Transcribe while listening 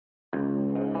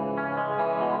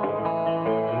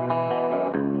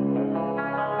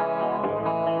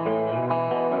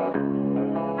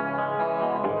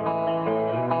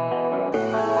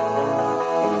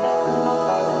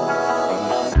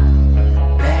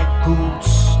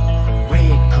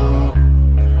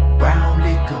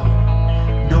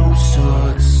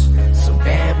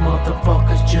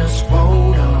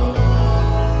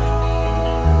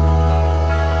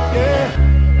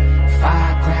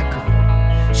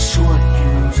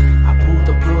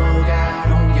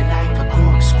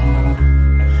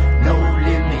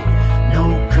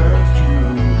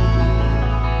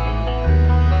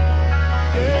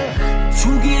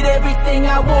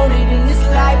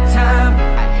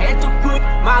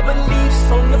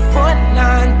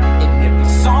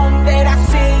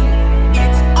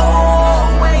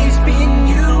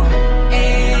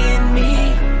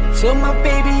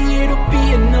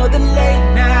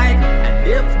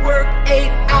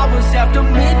hours after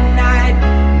midnight.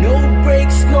 No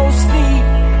breaks, no sleep,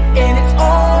 and it's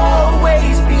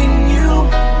always been you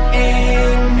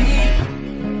and me.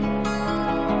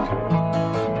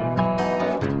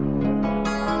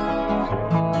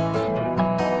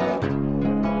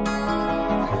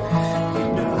 You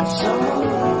know it's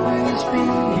always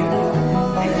been you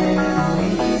and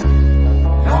me.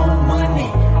 No money,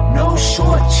 no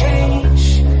short change,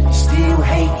 still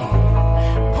hating,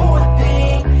 poor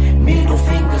thing. Middle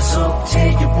fingers up,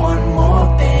 tell you one more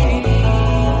thing.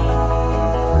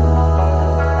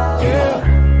 Yeah,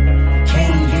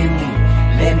 can't hear me,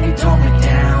 let me tone it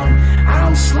down.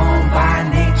 I'm slum by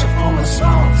nature from a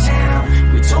small town.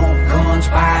 We told guns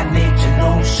by nature,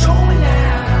 no showing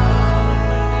out.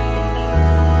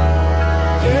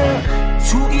 Yeah,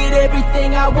 to get everything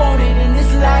I wanted in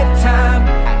this lifetime,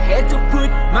 I had to put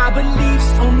my beliefs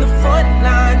on the front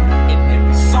line. In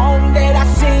every song that I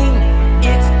sing,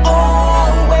 it's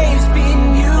always been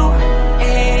you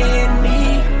and me.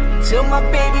 Tell my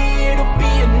baby it'll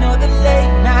be another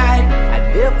late night. I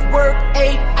left work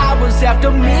 8 hours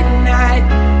after midnight.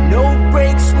 No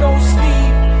breaks, no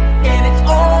sleep, and it's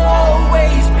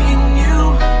always been you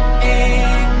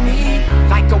and me.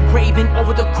 Like a raven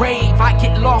over the grave, I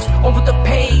get lost over the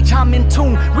page. I'm in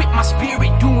tune with my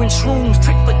spirit, doing shrooms,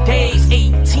 trick for days.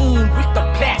 18 with the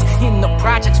blacks, in the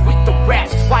projects with the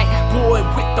raps. White boy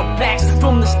with the blacks,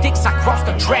 from the sticks I cross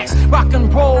the tracks. Rock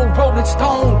and roll, Rolling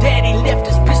Stone, daddy left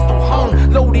his pistol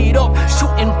home. Loaded up,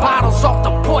 shooting bottles off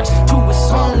the porch to his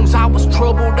homes. I was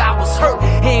troubled, I was hurt,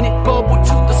 and it bubbled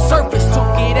to the surface.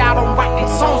 Took it out on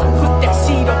writing songs, put that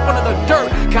seed up under the dirt.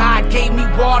 God gave me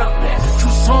water, 2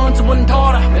 sons and 1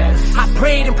 daughter. I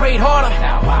prayed and prayed harder,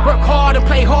 work hard and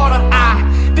play harder. I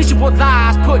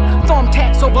visualize, put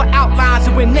thumbtacks over outlines,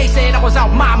 and when they said I was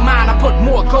out my mind, I put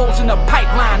more goals in the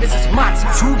pipeline. This is my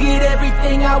time to get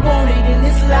everything I wanted in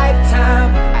this lifetime.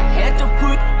 I had to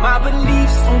put my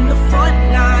beliefs on the front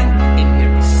line. In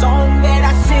every song that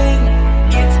I sing,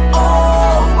 it's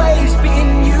always been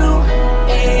you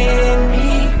and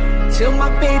me. Tell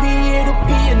my baby it'll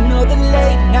be another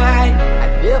late night. I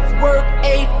left work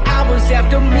 8 hours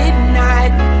after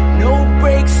midnight. No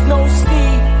breaks, no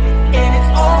sleep, and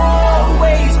it's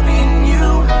always been you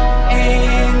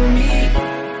and me.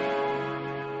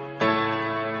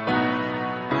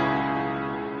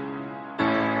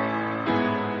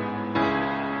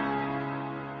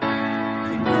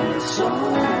 You know it's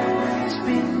always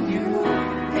been you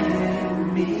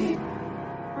and me.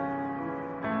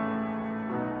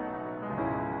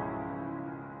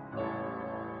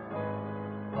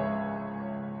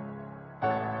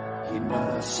 You know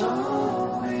it's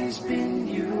always been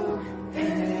you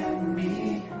and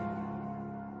me.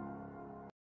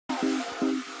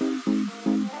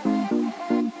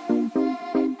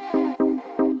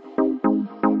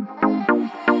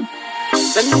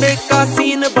 Sunday का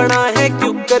scene बना है,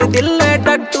 क्यों कर दिल है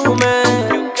डट्टू मैं,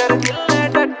 क्यों कर दिल है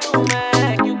डट्टू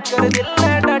मैं, क्यों कर दिल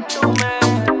है डट्टू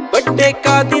मैं। बर्थडे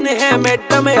का दिन है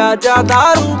मैडम, आजा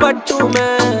दारू बट्टू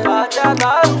में, आजा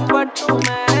दारू बट्टू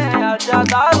में, आजा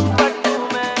दारू बट्टू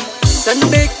में।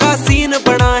 संडे का सीन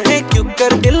बना है, क्यों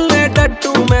कर दिल है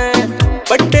डट्टू मैं।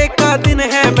 बर्थडे का दिन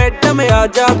है मैडम,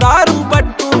 आजा दारू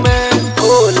बट्टू में।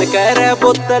 खोल कर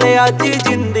बोतल, आज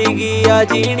जिंदगी आ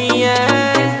जीनी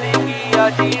है,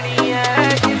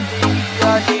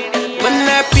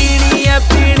 मन्ने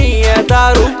पीनी है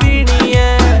दारू पीनी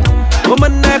है, वो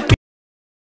मन्ने